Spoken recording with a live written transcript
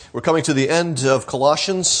We're coming to the end of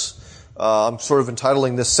Colossians. I'm sort of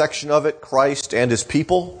entitling this section of it, Christ and His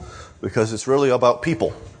People, because it's really about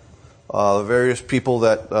people. The various people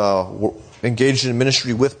that were engaged in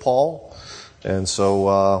ministry with Paul. And so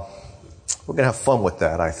we're going to have fun with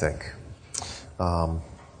that, I think. I'm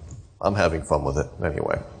having fun with it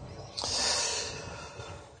anyway.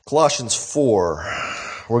 Colossians 4.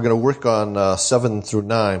 We're going to work on 7 through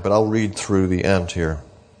 9, but I'll read through the end here.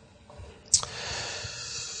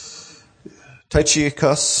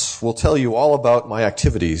 Tychicus will tell you all about my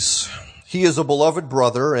activities. He is a beloved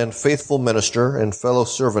brother and faithful minister and fellow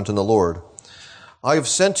servant in the Lord. I have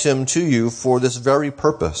sent him to you for this very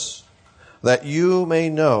purpose, that you may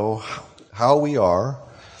know how we are,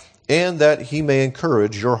 and that he may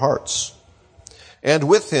encourage your hearts. And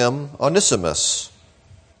with him, Onesimus,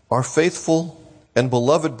 our faithful and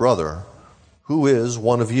beloved brother, who is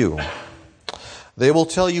one of you. They will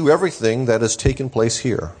tell you everything that has taken place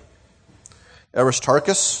here.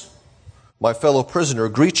 Aristarchus, my fellow prisoner,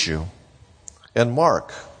 greets you, and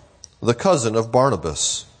Mark, the cousin of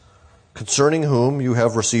Barnabas, concerning whom you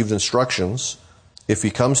have received instructions. If he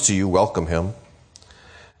comes to you, welcome him.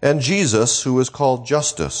 And Jesus, who is called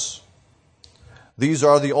Justus. These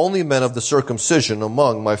are the only men of the circumcision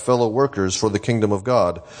among my fellow workers for the kingdom of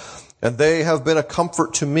God, and they have been a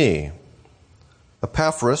comfort to me.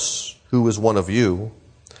 Epaphras, who is one of you,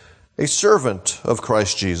 a servant of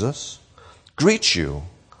Christ Jesus, greets you,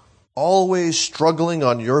 always struggling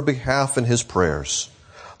on your behalf in his prayers,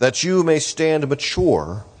 that you may stand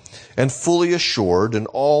mature and fully assured in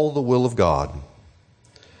all the will of God.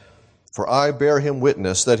 For I bear him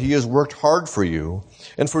witness that he has worked hard for you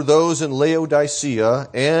and for those in Laodicea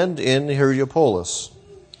and in Hierapolis.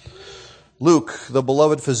 Luke, the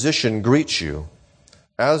beloved physician, greets you,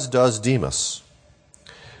 as does Demas.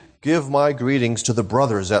 Give my greetings to the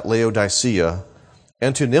brothers at Laodicea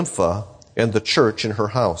and to Nympha and the church in her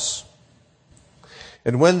house.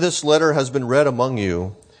 And when this letter has been read among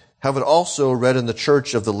you, have it also read in the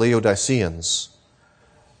church of the Laodiceans,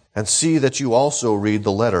 and see that you also read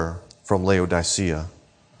the letter from Laodicea.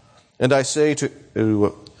 And I say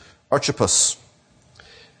to Archippus,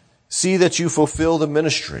 see that you fulfill the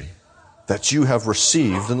ministry that you have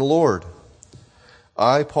received in the Lord.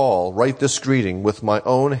 I, Paul, write this greeting with my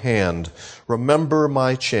own hand. Remember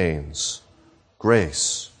my chains.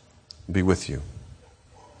 Grace be with you.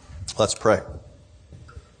 Let's pray.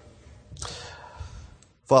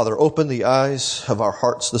 Father, open the eyes of our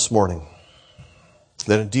hearts this morning,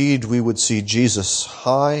 that indeed we would see Jesus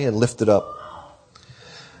high and lifted up,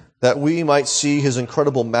 that we might see his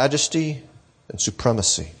incredible majesty and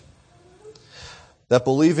supremacy, that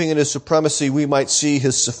believing in his supremacy we might see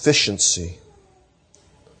his sufficiency.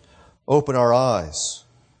 Open our eyes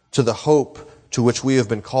to the hope to which we have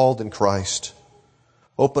been called in Christ.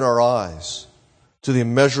 Open our eyes to the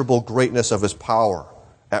immeasurable greatness of his power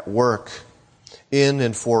at work in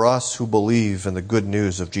and for us who believe in the good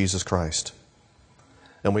news of Jesus Christ.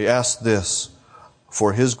 And we ask this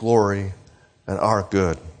for his glory and our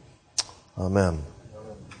good. Amen.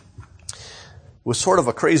 It was sort of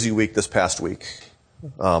a crazy week this past week.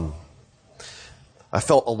 I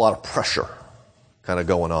felt a lot of pressure kind of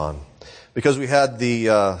going on because we had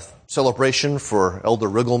the celebration for Elder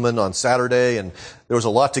Riggleman on Saturday, and there was a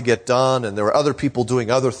lot to get done, and there were other people doing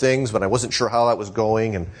other things, but I wasn't sure how that was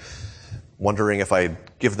going, and wondering if I'd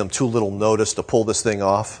give them too little notice to pull this thing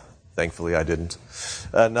off. Thankfully, I didn't.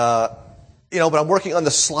 And, but I'm working on the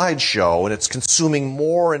slideshow, and it's consuming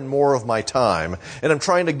more and more of my time, and I'm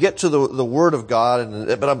trying to get to the Word of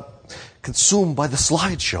God, but I'm consumed by the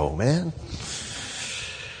slideshow, man.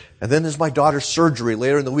 And then there's my daughter's surgery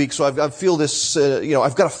later in the week, so I feel this,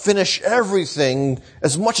 I've got to finish everything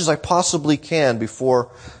as much as I possibly can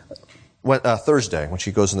before Thursday when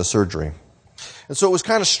she goes into surgery. And so it was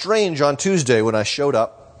kind of strange on Tuesday when I showed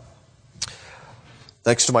up.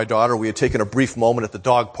 Thanks to my daughter, we had taken a brief moment at the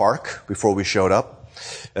dog park before we showed up.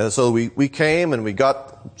 And so we came and we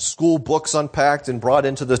got school books unpacked and brought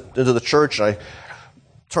into the church. And I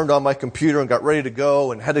turned on my computer and got ready to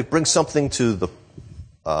go and had to bring something to the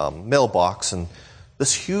mailbox, and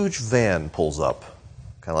this huge van pulls up.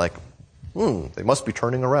 Kind of like, they must be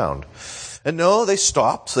turning around. And no, they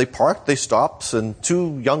stopped. They parked, they stopped, and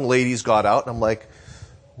two young ladies got out, and I'm like,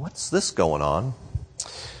 what's this going on?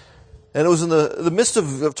 And it was in the midst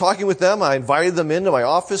of talking with them, I invited them into my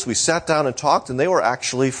office. We sat down and talked, and they were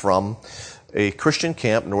actually from a Christian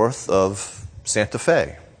camp north of Santa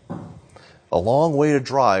Fe. A long way to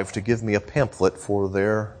drive to give me a pamphlet for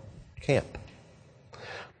their camp.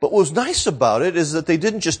 But what was nice about it is that they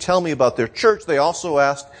didn't just tell me about their church. They also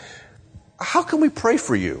asked, how can we pray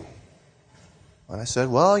for you? And I said,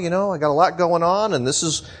 well, I got a lot going on, and this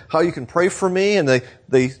is how you can pray for me. And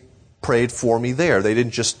they prayed for me there. They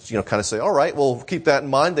didn't just, kind of say, all right, well, keep that in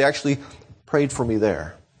mind. They actually prayed for me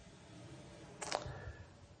there.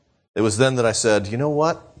 It was then that I said, you know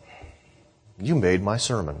what? You made my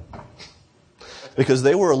sermon. Because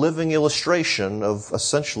they were a living illustration of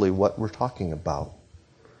essentially what we're talking about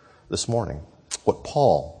this morning, what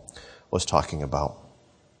Paul was talking about.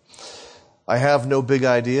 I have no big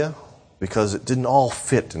idea because it didn't all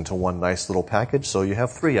fit into one nice little package, so you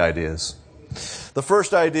have 3 ideas. The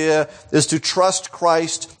first idea is to trust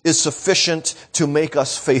Christ is sufficient to make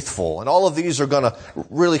us faithful. And all of these are going to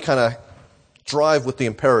really kind of drive with the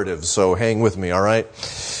imperatives, so hang with me, all right?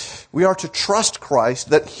 We are to trust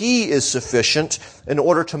Christ that He is sufficient in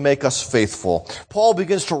order to make us faithful. Paul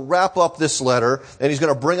begins to wrap up this letter, and he's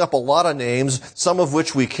going to bring up a lot of names, some of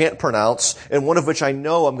which we can't pronounce, and one of which I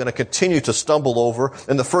know I'm going to continue to stumble over,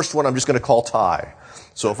 and the first one I'm just going to call Ty.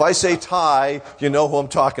 So if I say Ty, you know who I'm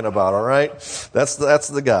talking about, all right? That's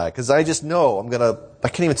the guy, because I just know I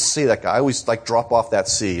can't even say that guy. I always drop off that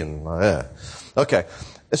C and, Okay.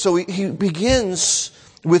 And so he begins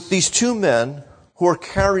with these 2 men who are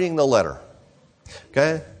carrying the letter.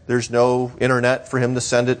 Okay? There's no internet for him to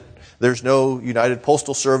send it. There's no United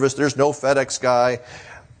Postal Service. There's no FedEx guy.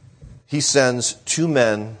 He sends 2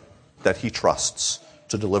 men that he trusts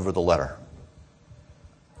to deliver the letter.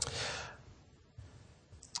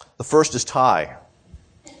 The first is Ty,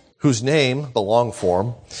 whose name, the long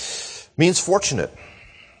form, means fortunate.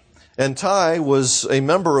 And Ty was a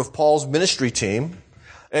member of Paul's ministry team,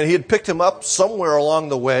 and he had picked him up somewhere along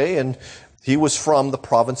the way, and he was from the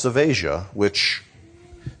province of Asia, which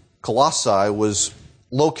Colossae was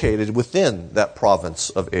located within that province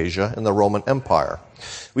of Asia in the Roman Empire.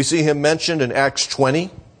 We see him mentioned in Acts 20.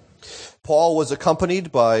 Paul was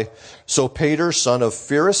accompanied by Sopater, son of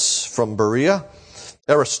Pyrrhus from Berea,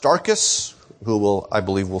 Aristarchus, who I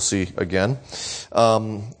believe we'll see again,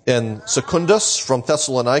 and Secundus from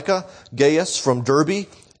Thessalonica, Gaius from Derbe,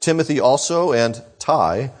 Timothy also, and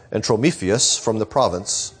Ty and Trophimus from the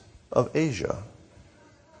province of Asia.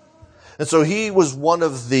 And so he was one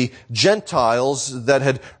of the Gentiles that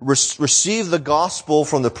had received the gospel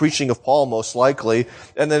from the preaching of Paul, most likely,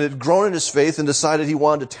 and then had grown in his faith and decided he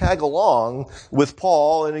wanted to tag along with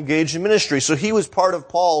Paul and engage in ministry. So he was part of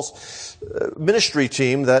Paul's ministry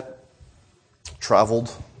team that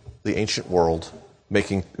traveled the ancient world,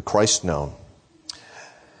 making Christ known.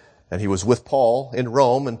 And he was with Paul in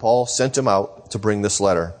Rome, and Paul sent him out to bring this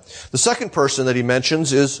letter. The second person that he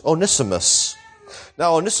mentions is Onesimus.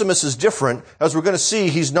 Now, Onesimus is different. As we're going to see,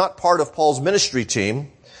 he's not part of Paul's ministry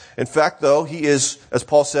team. In fact, though, he is, as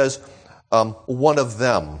Paul says, one of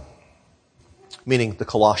them, meaning the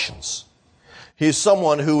Colossians. He is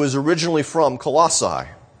someone who is originally from Colossae.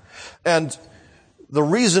 And the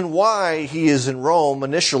reason why he is in Rome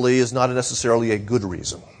initially is not necessarily a good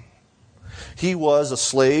reason. He was a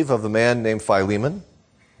slave of a man named Philemon.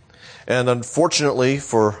 And unfortunately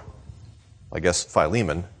for,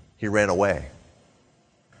 Philemon, he ran away.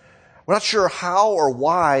 We're not sure how or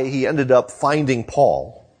why he ended up finding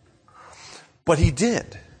Paul, but he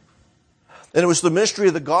did. And it was the ministry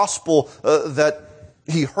of the gospel that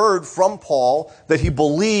he heard from Paul, that he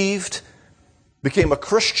believed, became a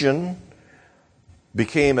Christian,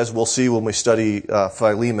 became, as we'll see when we study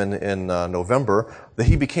Philemon in November, that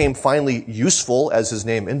he became finally useful, as his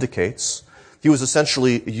name indicates. He was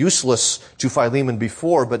essentially useless to Philemon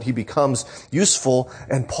before, but he becomes useful,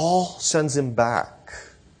 and Paul sends him back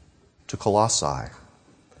to Colossae.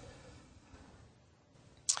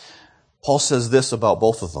 Paul says this about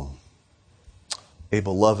both of them: a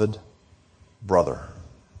beloved brother.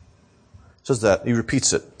 He says that, he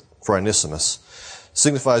repeats it for Onesimus.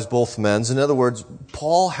 Signifies both men's. In other words,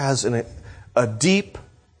 Paul has a deep,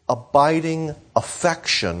 abiding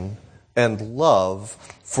affection and love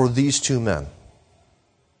for these 2 men.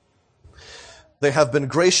 They have been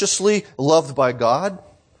graciously loved by God.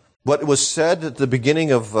 What was said at the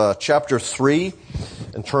beginning of chapter 3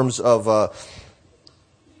 in terms of,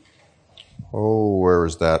 where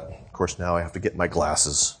is that? Of course, now I have to get my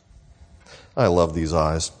glasses. I love these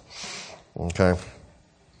eyes. Okay.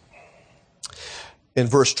 In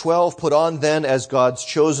verse 12, put on then as God's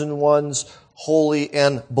chosen ones, holy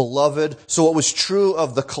and beloved. So what was true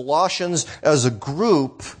of the Colossians as a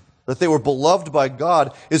group, that they were beloved by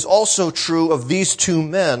God, is also true of these 2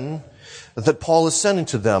 men that Paul is sending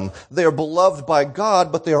to them. They are beloved by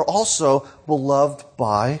God, but they are also beloved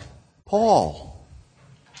by Paul.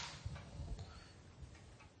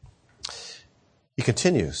 He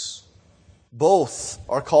continues, both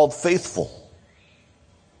are called faithful.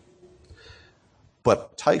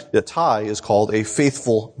 But Ty is called a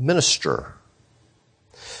faithful minister.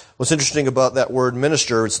 What's interesting about that word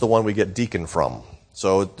minister, it's the one we get deacon from.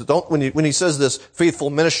 So when he says this faithful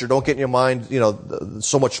minister, don't get in your mind,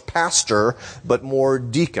 so much pastor, but more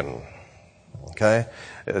deacon. Okay?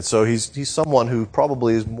 So he's someone who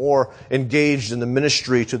probably is more engaged in the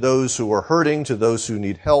ministry to those who are hurting, to those who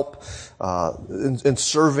need help, in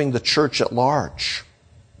serving the church at large.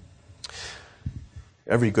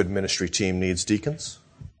 Every good ministry team needs deacons.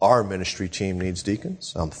 Our ministry team needs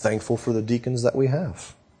deacons. I'm thankful for the deacons that we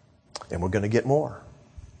have. And we're going to get more.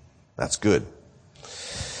 That's good.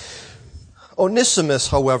 Onesimus,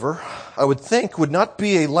 however, I would think would not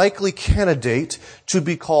be a likely candidate to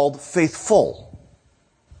be called faithful.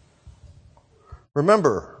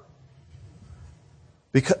 Remember,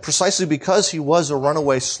 precisely because he was a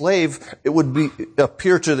runaway slave, it would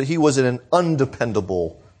appear that he was an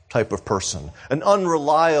undependable type of person, an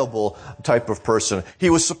unreliable type of person. He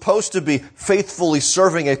was supposed to be faithfully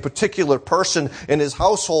serving a particular person in his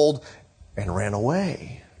household and ran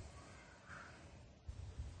away.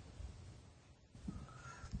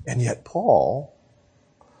 And yet Paul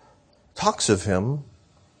talks of him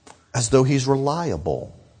as though he's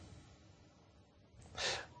reliable.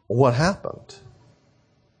 What happened?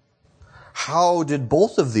 How did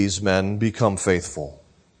both of these men become faithful?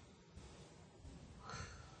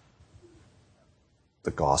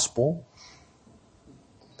 The gospel.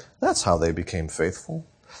 That's how they became faithful.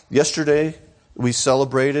 Yesterday, we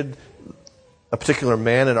celebrated a particular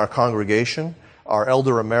man in our congregation, our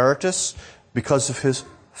elder emeritus, because of his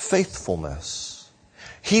faithfulness.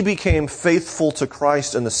 He became faithful to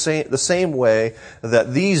Christ in the same way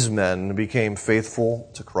that these men became faithful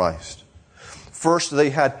to Christ. First, they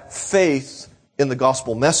had faith in the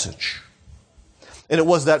gospel message. And it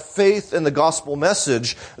was that faith in the gospel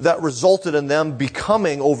message that resulted in them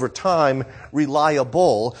becoming, over time,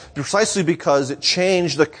 reliable, precisely because it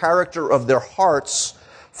changed the character of their hearts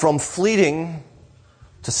from fleeting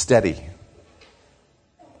to steady.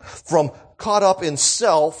 From caught up in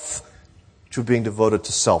self to being devoted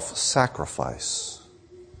to self-sacrifice.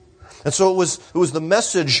 And so it was the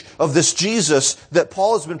message of this Jesus that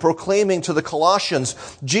Paul has been proclaiming to the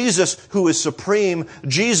Colossians. Jesus who is supreme,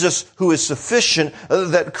 Jesus who is sufficient,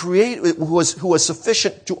 who was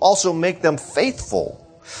sufficient to also make them faithful.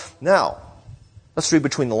 Now, let's read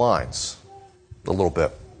between the lines a little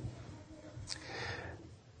bit.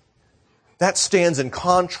 That stands in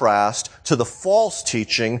contrast to the false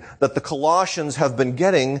teaching that the Colossians have been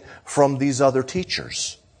getting from these other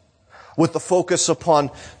teachers, with the focus upon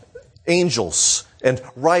angels and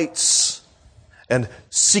rites and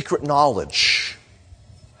secret knowledge.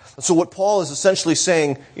 So what Paul is essentially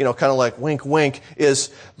saying, kind of like wink, wink, is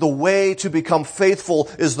the way to become faithful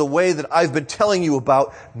is the way that I've been telling you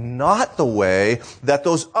about, not the way that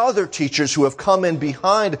those other teachers who have come in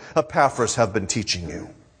behind Epaphras have been teaching you.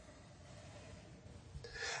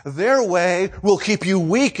 Their way will keep you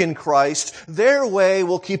weak in Christ. Their way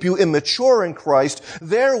will keep you immature in Christ.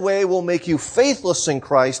 Their way will make you faithless in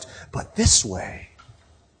Christ. But this way,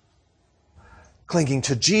 clinging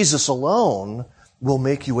to Jesus alone, will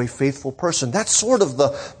make you a faithful person. That's sort of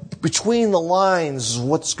the between the lines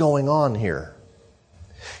what's going on here.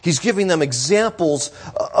 He's giving them examples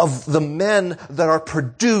of the men that are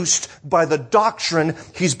produced by the doctrine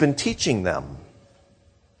he's been teaching them.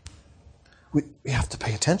 We have to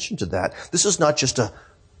pay attention to that. This is not just a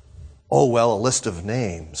list of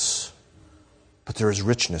names. But there is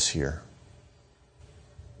richness here.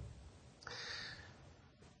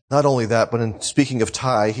 Not only that, but in speaking of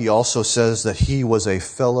Ty, he also says that he was a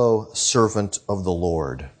fellow servant of the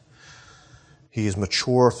Lord. He is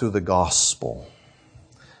mature through the gospel.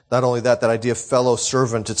 Not only that idea of fellow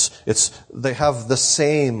servant, they have the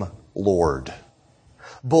same Lord.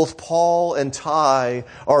 Both Paul and Ty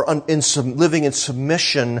are living in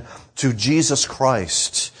submission to Jesus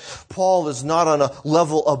Christ. Paul is not on a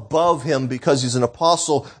level above him because he's an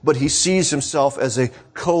apostle, but he sees himself as a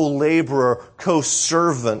co-laborer,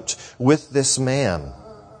 co-servant with this man.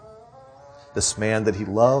 This man that he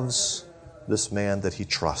loves, this man that he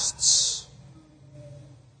trusts.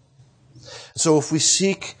 So if we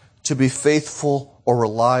seek to be faithful or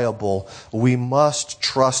reliable, we must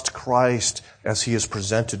trust Christ as he is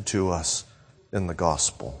presented to us in the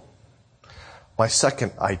gospel. My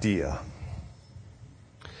second idea: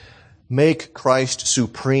 make Christ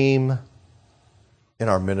supreme in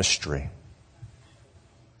our ministry.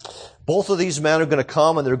 Both of these men are going to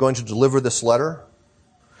come and they're going to deliver this letter.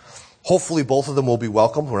 Hopefully both of them will be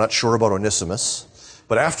welcomed. We're not sure about Onesimus,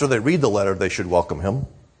 but after they read the letter, they should welcome him.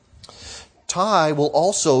 Ty will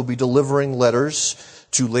also be delivering letters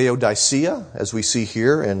to Laodicea, as we see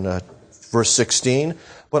here in verse 16,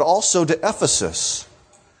 but also to Ephesus,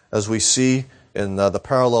 as we see in the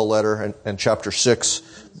parallel letter in chapter 6,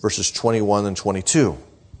 verses 21 and 22.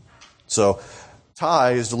 So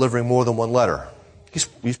Ty is delivering more than one letter.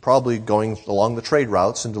 He's probably going along the trade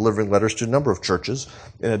routes and delivering letters to a number of churches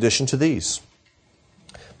in addition to these,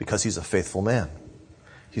 because he's a faithful man.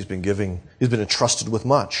 He's been entrusted with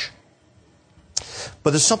much.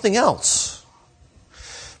 But there's something else.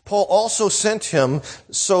 Paul also sent him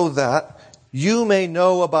so that you may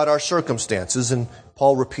know about our circumstances, and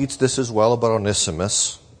Paul repeats this as well about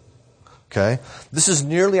Onesimus. Okay? This is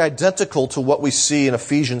nearly identical to what we see in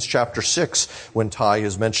Ephesians chapter 6 when Ty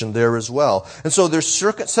is mentioned there as well. And so their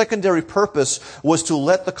secondary purpose was to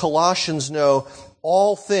let the Colossians know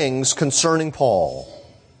all things concerning Paul.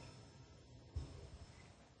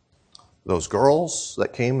 Those girls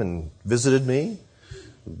that came and visited me,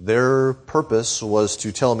 their purpose was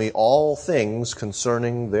to tell me all things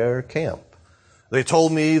concerning their camp. They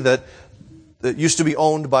told me that it used to be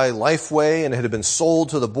owned by Lifeway and it had been sold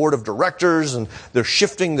to the board of directors, and they're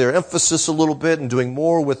shifting their emphasis a little bit and doing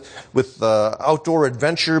more with outdoor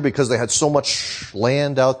adventure because they had so much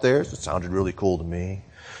land out there. It sounded really cool to me.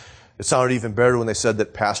 It sounded even better when they said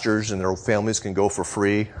that pastors and their families can go for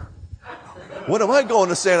free. When am I going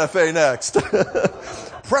to Santa Fe next?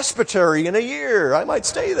 Presbytery in a year. I might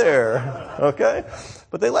stay there. Okay?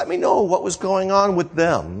 But they let me know what was going on with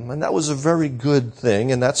them, and that was a very good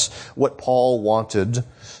thing, and that's what Paul wanted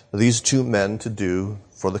these two men to do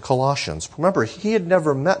for the Colossians. Remember, he had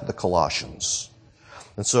never met the Colossians,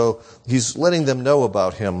 and so he's letting them know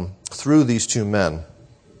about him through these two men.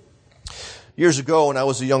 Years ago, when I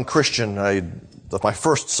was a young Christian, my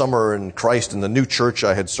first summer in Christ in the new church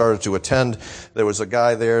I had started to attend, there was a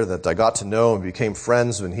guy there that I got to know and became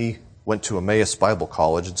friends when he went to Emmaus Bible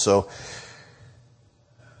College, and so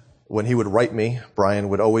when he would write me, Brian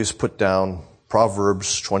would always put down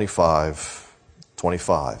Proverbs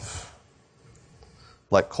 25:25.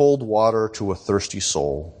 Like cold water to a thirsty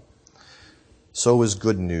soul, so is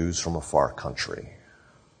good news from a far country.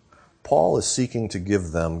 Paul is seeking to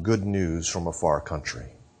give them good news from a far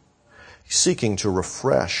country. He's seeking to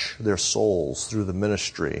refresh their souls through the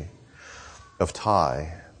ministry of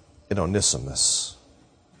Ty and Onesimus.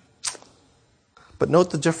 But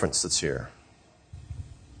note the difference that's here.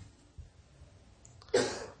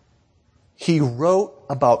 He wrote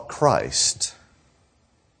about Christ,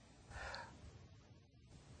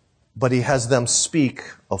 but he has them speak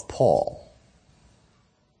of Paul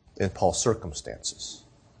in Paul's circumstances.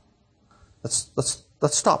 Let's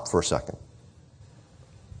stop for a second.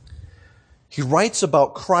 He writes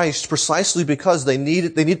about Christ precisely because they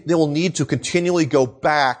will need to continually go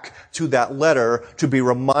back to that letter to be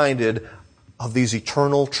reminded of these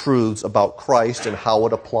eternal truths about Christ and how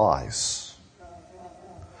it applies.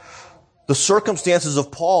 The circumstances of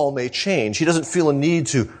Paul may change. He doesn't feel a need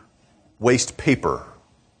to waste paper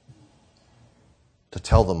to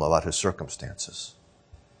tell them about his circumstances.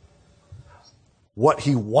 What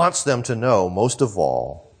he wants them to know, most of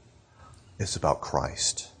all, is about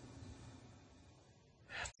Christ.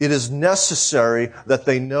 It is necessary that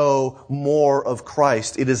they know more of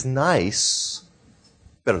Christ. It is nice,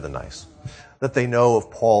 better than nice, that they know of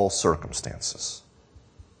Paul's circumstances.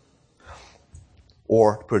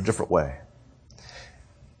 Or, to put it a different way,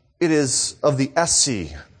 it is of the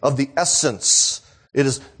essence. It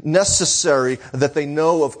is necessary that they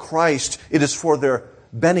know of Christ. It is for their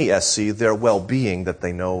bene esse, their well-being, that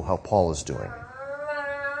they know how Paul is doing.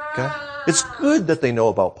 Okay? It's good that they know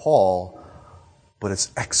about Paul, but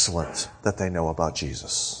it's excellent that they know about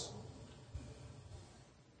Jesus.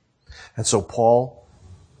 And so Paul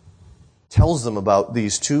tells them about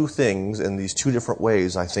these two things in these two different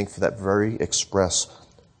ways, I think, for that very express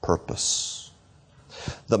purpose.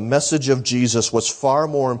 The message of Jesus was far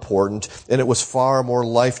more important, and it was far more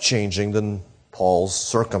life-changing than Paul's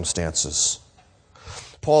circumstances.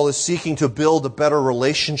 Paul is seeking to build a better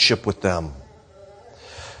relationship with them.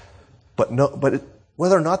 But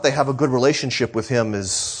whether or not they have a good relationship with him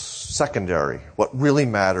is secondary. What really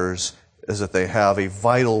matters is that they have a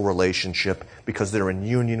vital relationship because they're in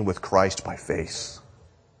union with Christ by faith.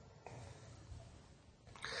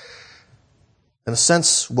 In a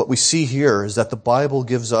sense, what we see here is that the Bible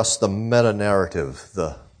gives us the meta-narrative,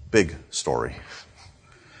 the big story.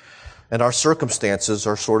 And our circumstances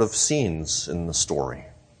are sort of scenes in the story.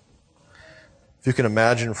 If you can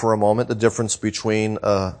imagine for a moment the difference between,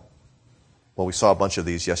 we saw a bunch of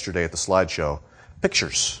these yesterday at the slideshow,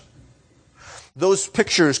 pictures. Those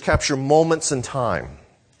pictures capture moments in time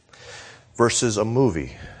versus a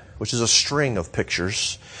movie, which is a string of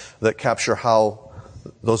pictures that capture how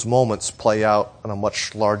those moments play out on a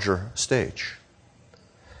much larger stage.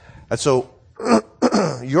 And so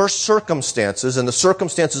your circumstances and the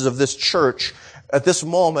circumstances of this church at this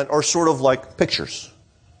moment are sort of like pictures.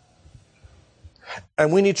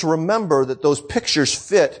 And we need to remember that those pictures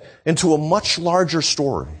fit into a much larger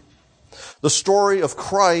story. The story of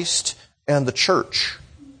Christ and the church.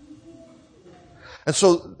 And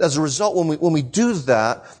so, as a result, when we do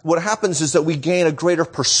that, what happens is that we gain a greater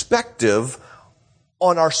perspective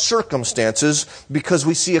on our circumstances because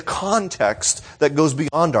we see a context that goes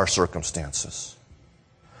beyond our circumstances.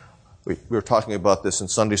 We were talking about this in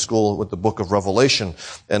Sunday school with the book of Revelation,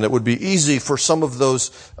 and it would be easy for some of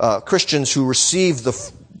those Christians who received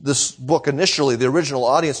this book initially, the original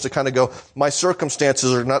audience, to kind of go, my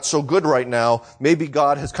circumstances are not so good right now. Maybe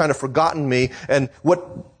God has kind of forgotten me. And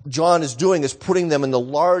what John is doing is putting them in the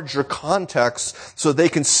larger context so they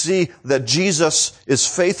can see that Jesus is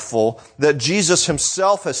faithful, that Jesus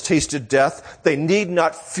himself has tasted death. They need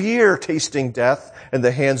not fear tasting death in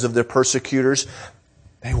the hands of their persecutors.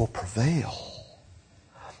 They will prevail.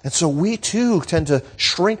 And so we too tend to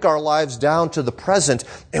shrink our lives down to the present,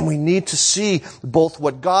 and we need to see both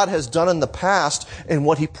what God has done in the past and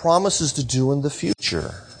what he promises to do in the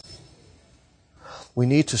future. We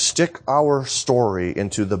need to stick our story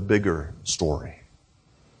into the bigger story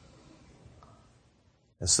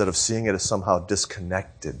instead of seeing it as somehow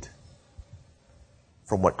disconnected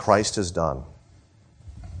from what Christ has done.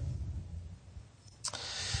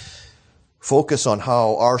 Focus on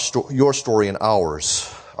how your story and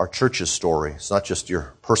ours, our church's story, it's not just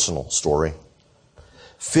your personal story,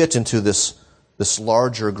 fit into this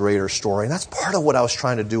larger, greater story. And that's part of what I was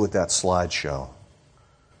trying to do with that slideshow.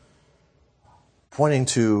 Pointing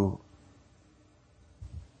to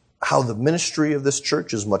how the ministry of this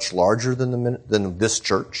church is much larger than this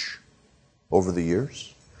church over the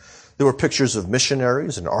years. There were pictures of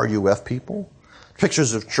missionaries and RUF people,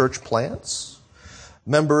 pictures of church plants,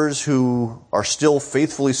 members who are still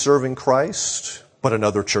faithfully serving Christ, but in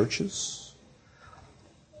other churches.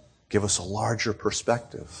 Give us a larger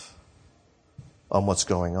perspective on what's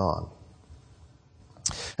going on.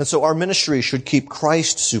 And so our ministry should keep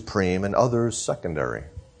Christ supreme and others secondary.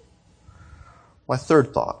 My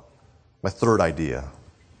third thought, my third idea.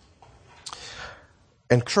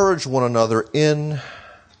 Encourage one another in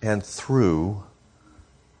and through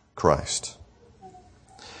Christ.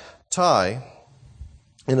 Ty,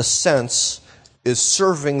 in a sense, is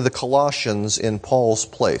serving the Colossians in Paul's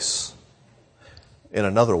place. In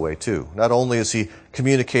another way, too. Not only is he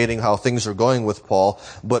communicating how things are going with Paul,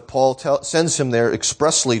 but Paul sends him there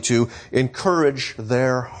expressly to encourage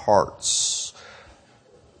their hearts.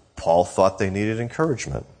 Paul thought they needed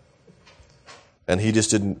encouragement. And he just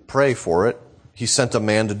didn't pray for it. He sent a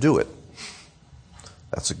man to do it.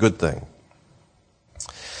 That's a good thing.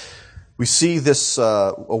 We see this,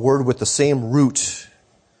 a word with the same root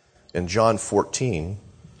in John 14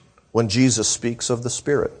 when Jesus speaks of the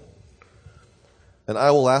Spirit. And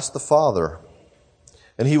I will ask the Father,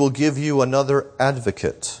 and he will give you another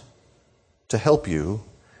advocate to help you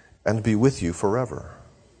and be with you forever.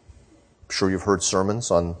 I'm sure you've heard sermons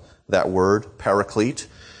on that word, paraclete.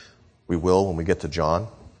 We will when we get to John.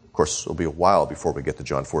 Of course, it'll be a while before we get to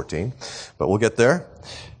John 14, but we'll get there.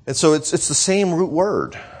 And so it's the same root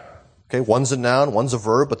word. Okay, one's a noun, one's a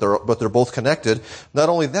verb, but they're both connected. Not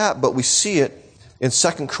only that, but we see it in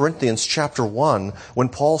 2 Corinthians chapter 1, when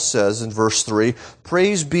Paul says in verse 3,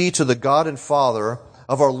 "Praise be to the God and Father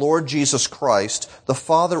of our Lord Jesus Christ, the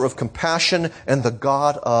Father of compassion and the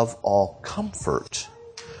God of all comfort,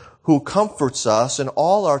 who comforts us in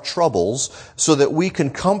all our troubles, so that we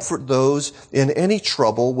can comfort those in any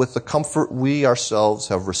trouble with the comfort we ourselves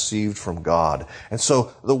have received from God." And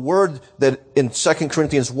so the word that in 2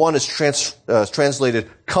 Corinthians 1 is translated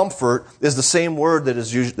comfort is the same word that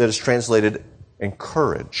is translated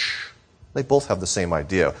encourage. They both have the same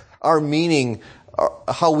idea. Our meaning,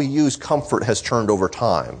 how we use comfort has changed over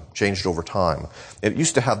time. It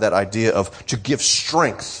used to have that idea of to give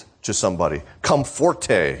strength to somebody.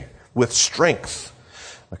 Comforte, with strength.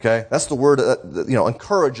 Okay? That's the word,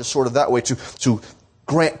 encourage is sort of that way, to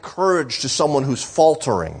grant courage to someone who's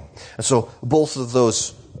faltering. And so both of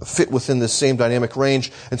those fit within the same dynamic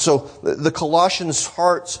range. And so the Colossians'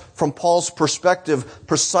 hearts, from Paul's perspective,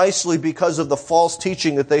 precisely because of the false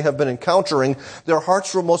teaching that they have been encountering, their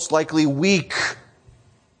hearts were most likely weak.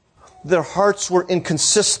 Their hearts were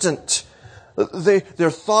inconsistent. Their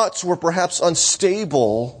thoughts were perhaps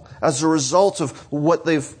unstable as a result of what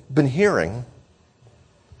they've been hearing.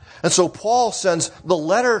 And so Paul sends the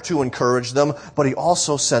letter to encourage them, but he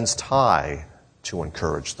also sends Ty to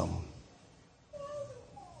encourage them.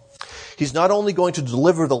 he's not only going to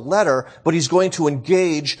deliver the letter, but he's going to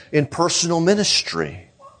engage in personal ministry.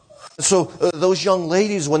 So those young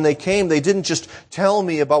ladies, when they came, they didn't just tell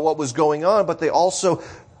me about what was going on, but they also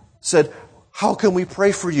said, how can we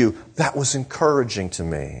pray for you? That was encouraging to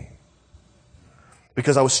me,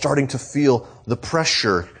 because I was starting to feel the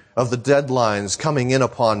pressure of the deadlines coming in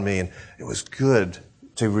upon me, and it was good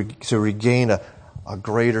to regain a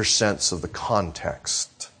greater sense of the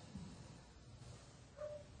context.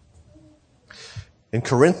 In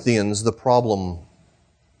Corinthians, the problem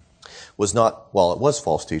was not, well, it was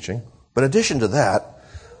false teaching, but in addition to that,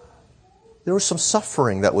 there was some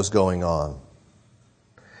suffering that was going on.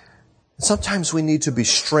 Sometimes we need to be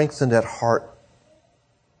strengthened at heart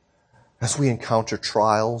as we encounter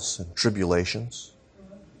trials and tribulations.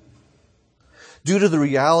 Due to the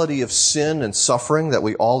reality of sin and suffering that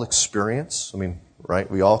we all experience, I mean, right?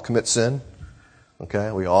 We all commit sin. Okay?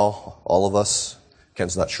 All of us.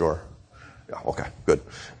 Ken's not sure. Yeah, okay, good.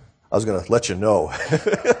 I was going to let you know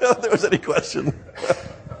if there was any question.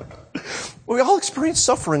 We all experience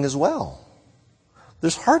suffering as well.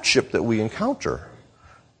 There's hardship that we encounter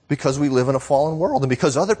because we live in a fallen world, and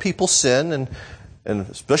because other people sin, and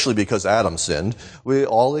especially because Adam sinned, we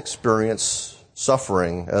all experience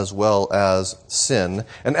suffering as well as sin.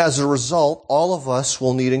 And as a result, all of us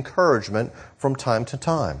will need encouragement from time to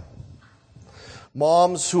time.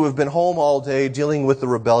 Moms who have been home all day dealing with the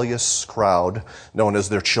rebellious crowd, known as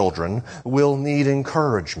their children, will need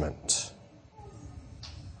encouragement.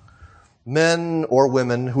 Men or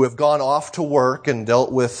women who have gone off to work and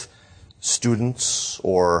dealt with students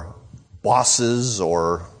or bosses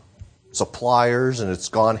or suppliers, and it's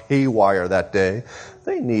gone haywire that day,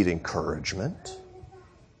 they need encouragement.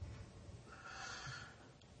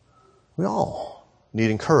 We all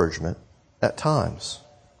need encouragement at times.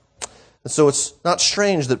 And so it's not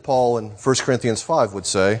strange that Paul in 1 Corinthians 5 would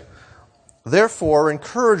say, therefore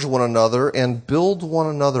encourage one another and build one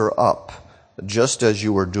another up, just as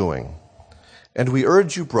you are doing. And we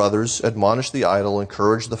urge you, brothers, admonish the idle,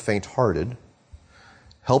 encourage the faint-hearted,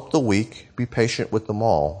 help the weak, be patient with them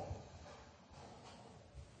all.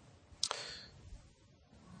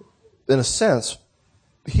 In a sense,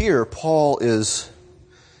 here Paul is,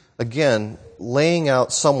 again, laying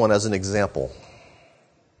out someone as an example.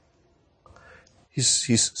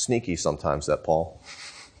 He's sneaky sometimes, that Paul.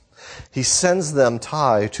 He sends them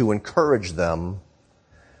to encourage them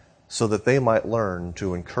so that they might learn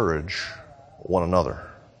to encourage one another.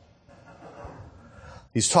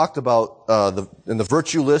 He's talked about, in the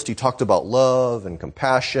virtue list, he talked about love and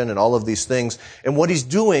compassion and all of these things. And what he's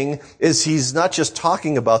doing is he's not just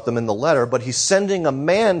talking about them in the letter, but he's sending a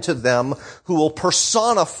man to them who will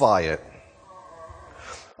personify it.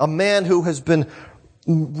 A man who has been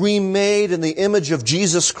remade in the image of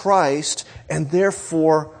Jesus Christ, and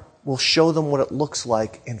therefore will show them what it looks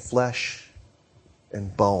like in flesh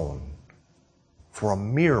and bone for a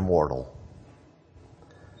mere mortal.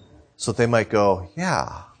 So that they might go,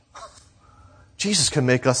 yeah, Jesus can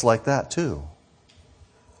make us like that too.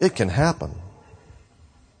 It can happen.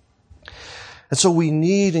 And so we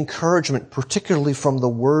need encouragement, particularly from the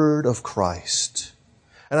Word of Christ.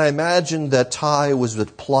 And I imagine that Ty was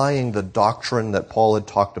applying the doctrine that Paul had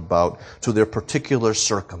talked about to their particular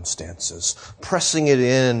circumstances, pressing it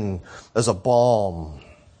in as a balm,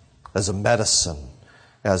 as a medicine,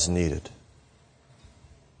 as needed.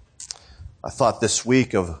 I thought this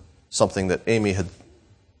week of something that Amy had,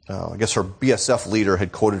 I guess her BSF leader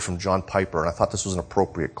had quoted from John Piper, and I thought this was an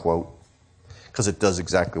appropriate quote because it does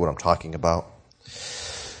exactly what I'm talking about.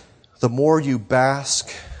 The more you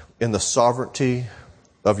bask in the sovereignty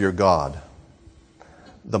of your God,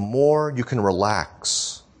 the more you can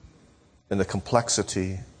relax in the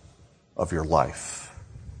complexity of your life.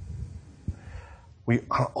 We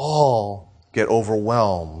all get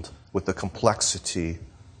overwhelmed with the complexity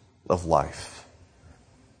of life.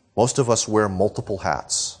 Most of us wear multiple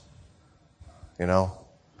hats. You know,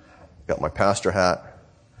 got my pastor hat,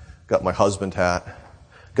 got my husband hat,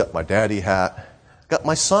 got my daddy hat, got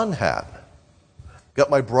my son hat,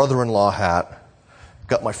 got my brother-in-law hat,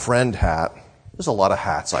 got my friend hat. There's a lot of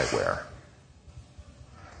hats I wear.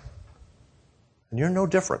 And you're no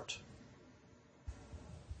different.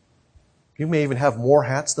 You may even have more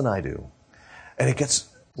hats than I do. And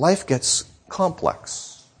life gets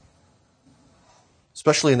complex.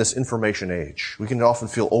 Especially in this information age. We can often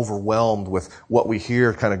feel overwhelmed with what we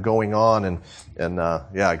hear kind of going on. And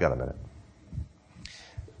I got a minute.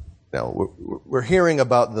 Now, we're hearing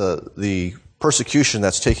about the persecution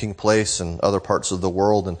that's taking place in other parts of the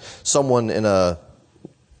world, and someone in an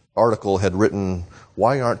article had written,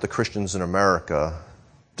 why aren't the Christians in America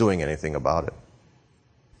doing anything about it?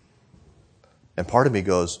 And part of me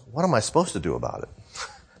goes, what am I supposed to do about it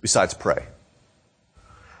besides pray?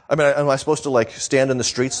 I mean, am I supposed to stand in the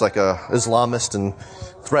streets like a Islamist and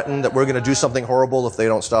threaten that we're going to do something horrible if they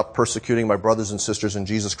don't stop persecuting my brothers and sisters in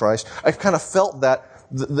Jesus Christ? I've kind of felt that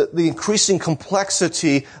the increasing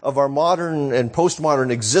complexity of our modern and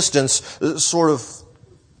postmodern existence sort of,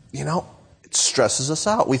 it stresses us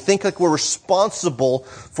out. We think like we're responsible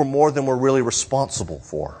for more than we're really responsible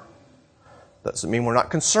for. Doesn't mean we're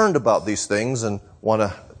not concerned about these things and want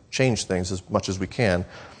to change things as much as we can,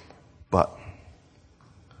 but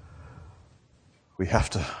we have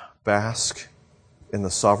to bask in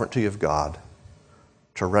the sovereignty of God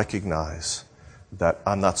to recognize that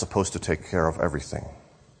I'm not supposed to take care of everything.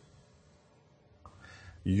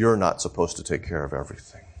 You're not supposed to take care of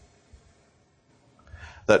everything.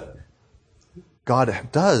 That God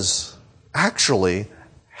does actually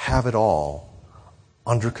have it all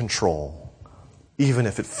under control, even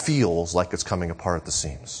if it feels like it's coming apart at the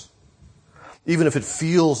seams. Even if it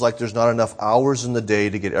feels like there's not enough hours in the day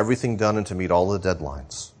to get everything done and to meet all the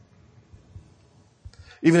deadlines.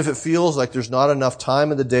 Even if it feels like there's not enough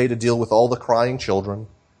time in the day to deal with all the crying children,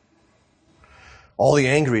 all the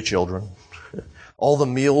angry children, all the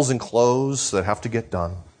meals and clothes that have to get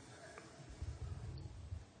done.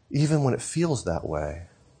 Even when it feels that way,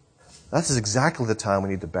 that's exactly the time we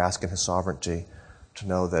need to bask in His sovereignty, to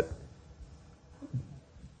know that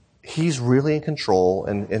He's really in control,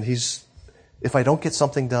 and if I don't get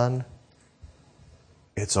something done,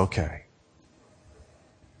 it's okay.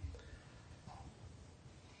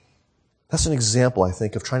 That's an example, I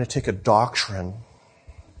think, of trying to take a doctrine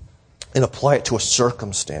and apply it to a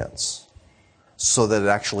circumstance so that it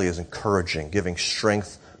actually is encouraging, giving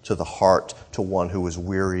strength to the heart to one who is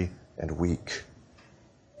weary and weak.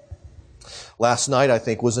 Last night, I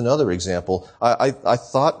think, was another example. I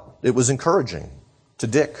thought it was encouraging to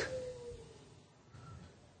Dick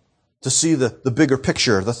to see the bigger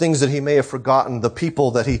picture, the things that he may have forgotten, the people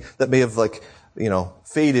that may have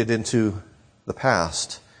faded into the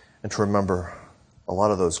past, and to remember a lot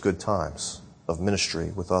of those good times of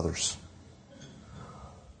ministry with others.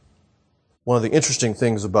 One of the interesting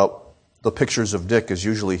things about the pictures of Dick is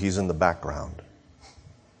usually he's in the background.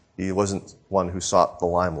 He wasn't one who sought the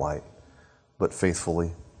limelight, but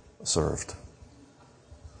faithfully served.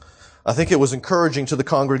 I think it was encouraging to the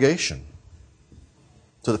congregation,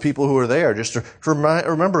 to the people who were there, just to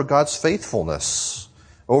remember God's faithfulness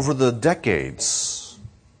over the decades.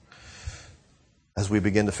 As we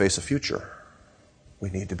begin to face a future, we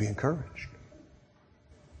need to be encouraged.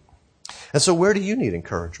 And so where do you need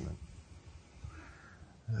encouragement?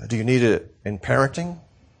 Do you need it in parenting?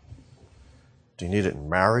 Do you need it in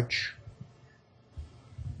marriage?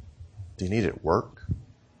 Do you need it at work?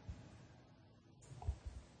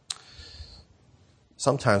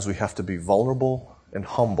 Sometimes we have to be vulnerable and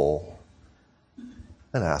humble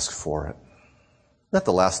and ask for it. Not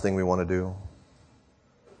the last thing we want to do.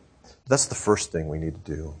 That's the first thing we need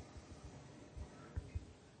to do,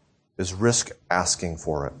 is risk asking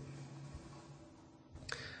for it.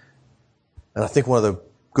 And I think one of the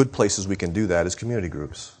good places we can do that is community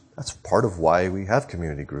groups. That's part of why we have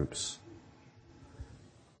community groups.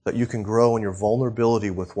 That you can grow in your vulnerability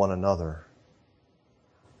with one another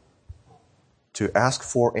to ask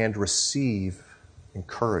for and receive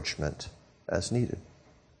encouragement as needed.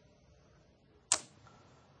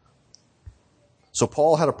 So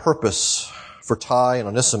Paul had a purpose for Ty and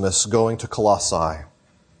Onesimus going to Colossae.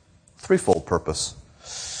 Threefold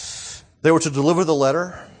purpose. They were to deliver the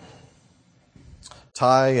letter.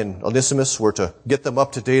 Ty and Onesimus were to get them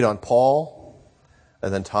up to date on Paul.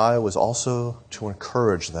 And then Ty was also to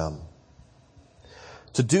encourage them.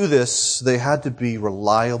 To do this, they had to be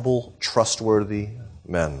reliable, trustworthy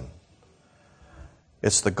men.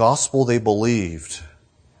 It's the gospel they believed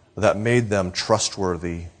that made them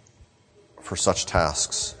trustworthy for such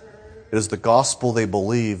tasks. It is the gospel they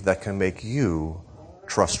believe that can make you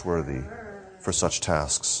trustworthy for such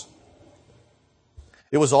tasks.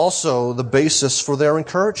 It was also the basis for their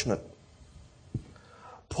encouragement.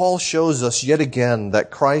 Paul shows us yet again that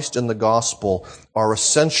Christ and the gospel are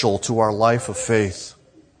essential to our life of faith,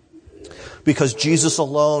 because Jesus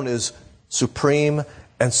alone is supreme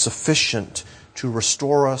and sufficient to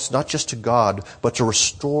restore us, not just to God, but to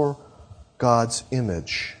restore God's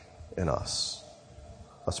image in us.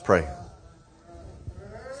 Let's pray.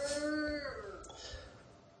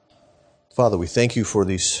 Father, we thank you for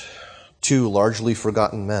these two largely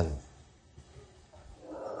forgotten men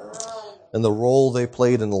and the role they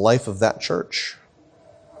played in the life of that church.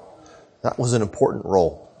 That was an important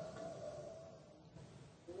role.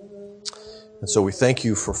 And so we thank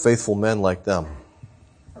you for faithful men like them.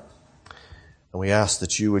 And we ask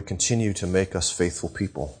that you would continue to make us faithful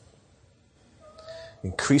people,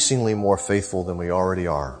 increasingly more faithful than we already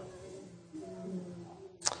are.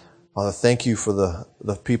 Father, thank you for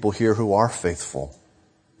the people here who are faithful,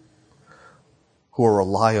 who are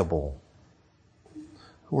reliable,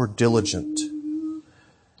 who are diligent,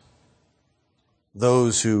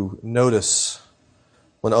 those who notice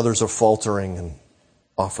when others are faltering and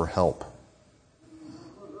offer help,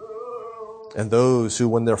 and those who,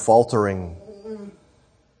 when they're faltering,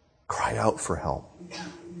 cry out for help.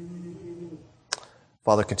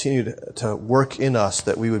 Father, continue to work in us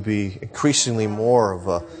that we would be increasingly more of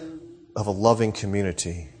a loving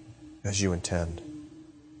community as you intend.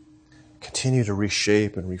 Continue to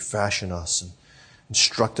reshape and refashion us and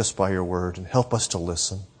instruct us by your word and help us to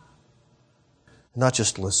listen. Not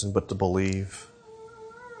just listen, but to believe.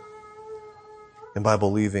 And by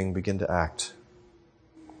believing, begin to act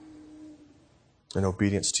in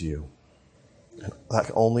obedience to you. And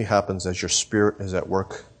that only happens as your Spirit is at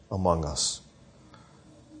work among us.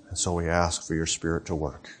 And so we ask for your Spirit to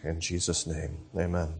work. In Jesus' name, amen.